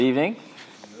Good evening.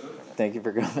 Thank you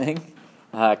for coming.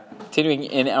 Continuing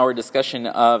in our discussion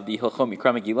of the Hilchot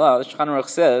Mikra Megillah, the Shulchan Aruch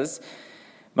says,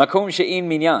 Makom she'in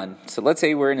minyan. So let's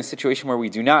say we're in a situation where we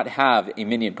do not have a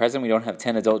minyan present, we don't have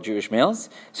 10 adult Jewish males.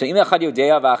 So im echad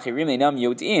yodea v'achirim einam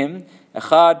yodim,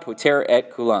 echad poter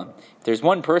et kulam. If there's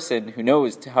one person who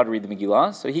knows how to read the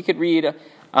Megillah, so he could read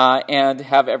and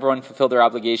have everyone fulfill their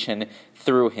obligation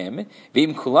through him.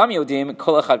 V'im kulam yodim,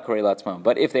 kol echad korei latzmam.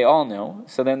 But if they all know,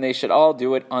 so then they should all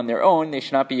do it on their own. They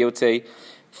should not be yotzei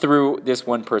through this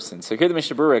one person. So here the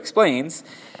Mishnah Berurah explains,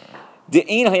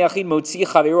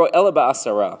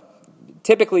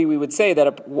 typically we would say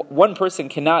that one person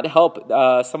cannot help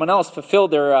someone else fulfill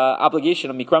their obligation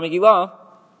of Mikra Megillah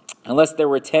unless there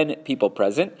were 10 people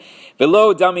present.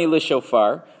 Velo dami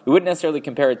l'shofar. We wouldn't necessarily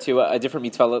compare it to a different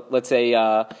mitzvah. Let's say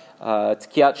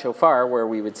Tkiyat shofar, where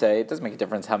we would say it doesn't make a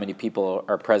difference how many people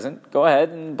are present. Go ahead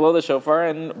and blow the shofar,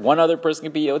 and one other person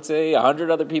can be yotzei,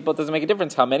 100 other people. It doesn't make a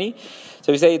difference how many.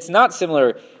 So we say it's not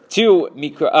similar to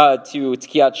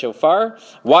Tkiyat shofar.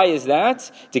 Why is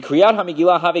that? The Kriyat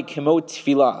HaMegillah have kemo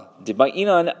tefillah.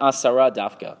 Deba'inan asara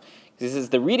dafka. This is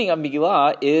the reading of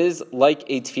Megillah is like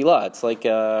a tefillah. It's like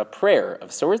a prayer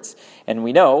of sorts. And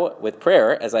we know with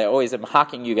prayer, as I always am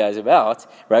hawking you guys about,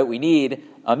 right, we need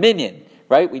a minyan.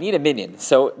 Right? We need a minyan.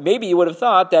 So maybe you would have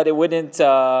thought that it wouldn't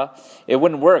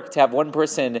work to have one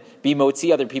person be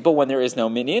motzi other people when there is no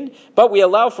minyan, but we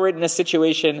allow for it in a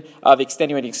situation of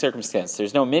extenuating circumstance.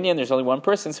 There's no minyan, there's only one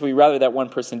person, so we rather that one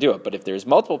person do it. But if there's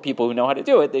multiple people who know how to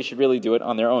do it, they should really do it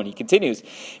on their own. He continues,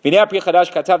 this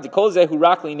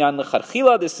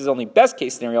is only best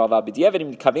case scenario.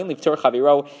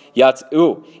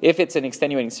 If it's an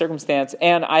extenuating circumstance,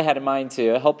 and I had in mind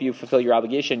to help you fulfill your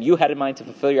obligation, you had in mind to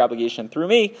fulfill your obligation through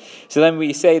me, so then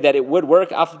we say that it would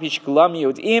work, and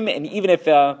even if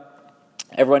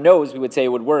everyone knows, we would say it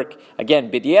would work.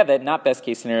 Again, b'diavad, not best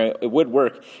case scenario, it would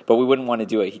work, but we wouldn't want to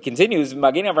do it. He continues, the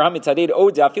Magen Avraham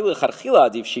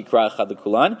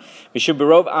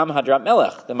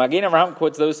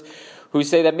quotes those who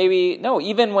say that maybe, no,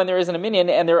 even when there isn't a minyan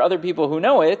and there are other people who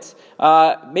know it,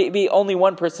 maybe only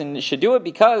one person should do it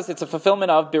because it's a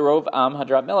fulfillment of Birov Am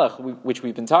Hadrat Melech, which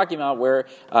we've been talking about, where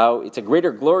it's a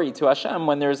greater glory to Hashem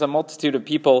when there's a multitude of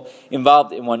people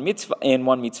involved in one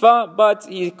mitzvah. But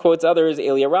he quotes others,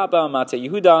 Elia Rabbah, Mata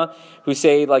Yehuda, who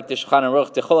say, like the Shulchan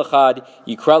Aruch, Dechol Echad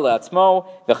Yikra Le'atzmo,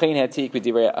 V'chein Hatik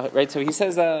B'divrei. Right, so he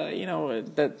says,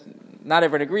 that not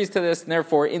everyone agrees to this, and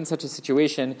therefore, in such a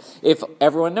situation, if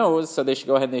everyone knows, so they should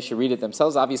go ahead and they should read it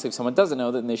themselves. Obviously, if someone doesn't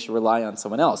know, then they should rely on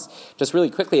someone else. Just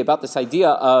really quickly about this idea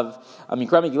of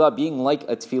Mikra Megillah being like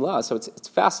a tefillah. So it's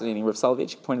fascinating. Rav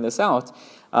Soloveitchik pointed this out.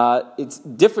 It's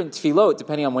different tefillot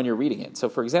depending on when you're reading it. So,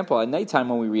 for example, at nighttime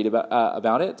when we read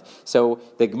about it, so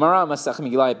the Gemara Masech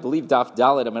Megillah, I believe Daf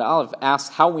Dalet Amud Aleph,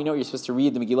 asks how we know you're supposed to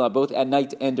read the Megillah both at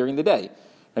night and during the day.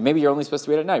 And maybe you're only supposed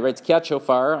to read it at night, right? Tkiyat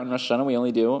shofar on Rosh Hashanah we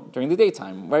only do during the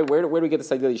daytime, right? Where do we get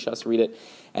this idea that you should read it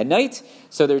at night?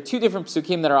 So there are two different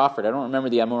psukim that are offered. I don't remember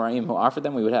the Amoraim who offered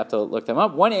them. We would have to look them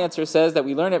up. One answer says that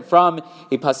we learn it from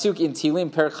a pasuk in Tilim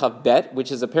Perek Chav Bet,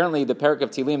 which is apparently the Perek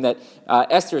of Tilim that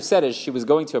Esther said as she was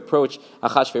going to approach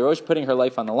Achashverosh, putting her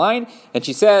life on the line. And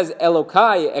she says,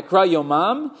 Elokai ekra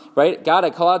yomam, right? God,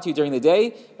 I call out to you during the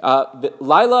day.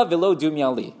 Laila velo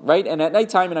dumyali, right? And at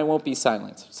nighttime, and I won't be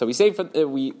silent. So we say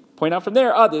we point out from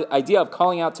there the idea of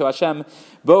calling out to Hashem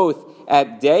both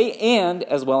at day and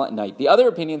as well at night. The other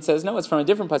opinion says no, it's from a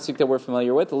different pasuk that we're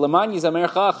familiar with. Laman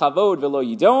yizamercha chavod velo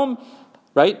yidom,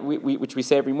 right? Which we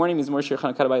say every morning. Mizmor shir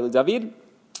Chanukah by David.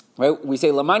 Right? We say,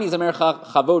 Lamani Zamercha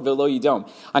Chavod Velo Yidom.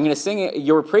 I'm going to sing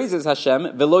your praises,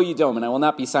 Hashem, Velo Yidom, and I will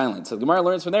not be silent. So the Gemara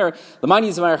learns from there, Lamani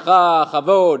Zamercha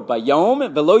Chavod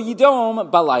Bayom, Velo Yidom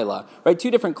Balayla. Right?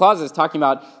 Two different clauses talking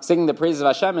about singing the praises of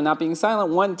Hashem and not being silent.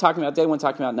 One talking about day, one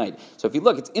talking about night. So if you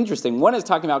look, it's interesting. One is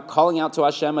talking about calling out to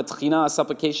Hashem, a tchina, a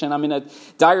supplication. I'm in a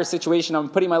dire situation. I'm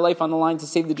putting my life on the line to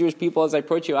save the Jewish people as I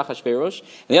approach you, Achashverosh.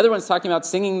 And the other one's talking about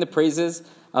singing the praises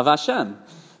of Hashem.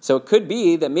 So it could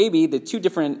be that maybe the two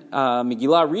different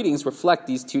Megillah readings reflect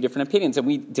these two different opinions. And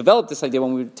we developed this idea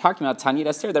when we were talking about Tanit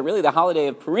Esther, that really the holiday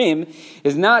of Purim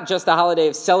is not just a holiday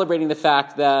of celebrating the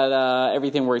fact that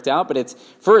everything worked out, but it's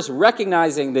first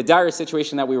recognizing the dire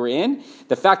situation that we were in,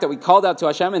 the fact that we called out to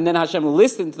Hashem, and then Hashem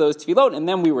listened to those tefillot, and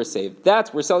then we were saved.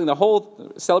 We're celebrating the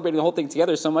whole thing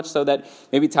together, so much so that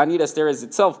maybe Tanit Esther is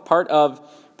itself part of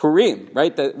Purim,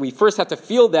 right? That we first have to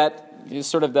feel that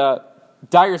sort of the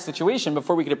dire situation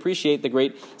before we could appreciate the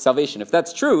great salvation. If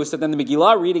that's true, so then the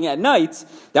Megillah reading at night,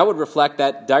 that would reflect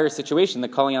that dire situation, the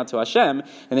calling out to Hashem,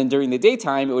 and then during the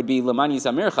daytime, it would be Lamani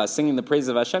Zamircha, singing the praise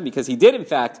of Hashem, because he did, in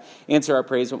fact, answer our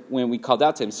praise when we called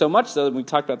out to him. So much so that we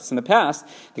talked about this in the past,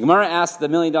 the Gemara asked the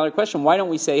 $1 million question, why don't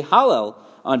we say Hallel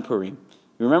on Purim?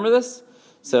 You remember this?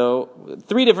 So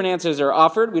 3 different answers are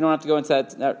offered. We don't have to go into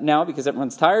that now because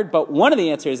everyone's tired. But one of the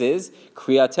answers is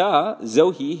Kriyata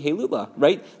Zohi Helula,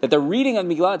 right? That the reading of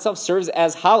Megillah itself serves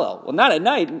as Hallel. Well, not at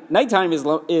night. Nighttime is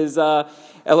Elokai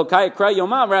Kra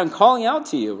Yomam, I'm calling out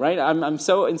to you, right? I'm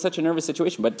so in such a nervous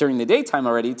situation. But during the daytime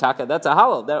already, Taka, that's a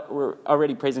Hallel. That we're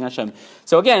already praising Hashem.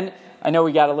 So again, I know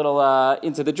we got a little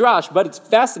into the drash, but it's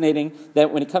fascinating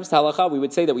that when it comes to halacha, we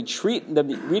would say that we treat the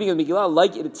reading of the Megillah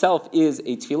like it itself is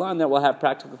a tefillah, and that will have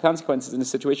practical consequences in a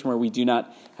situation where we do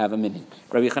not have a minyan.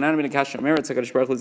 Rabbi Chanan ben Akash Omer,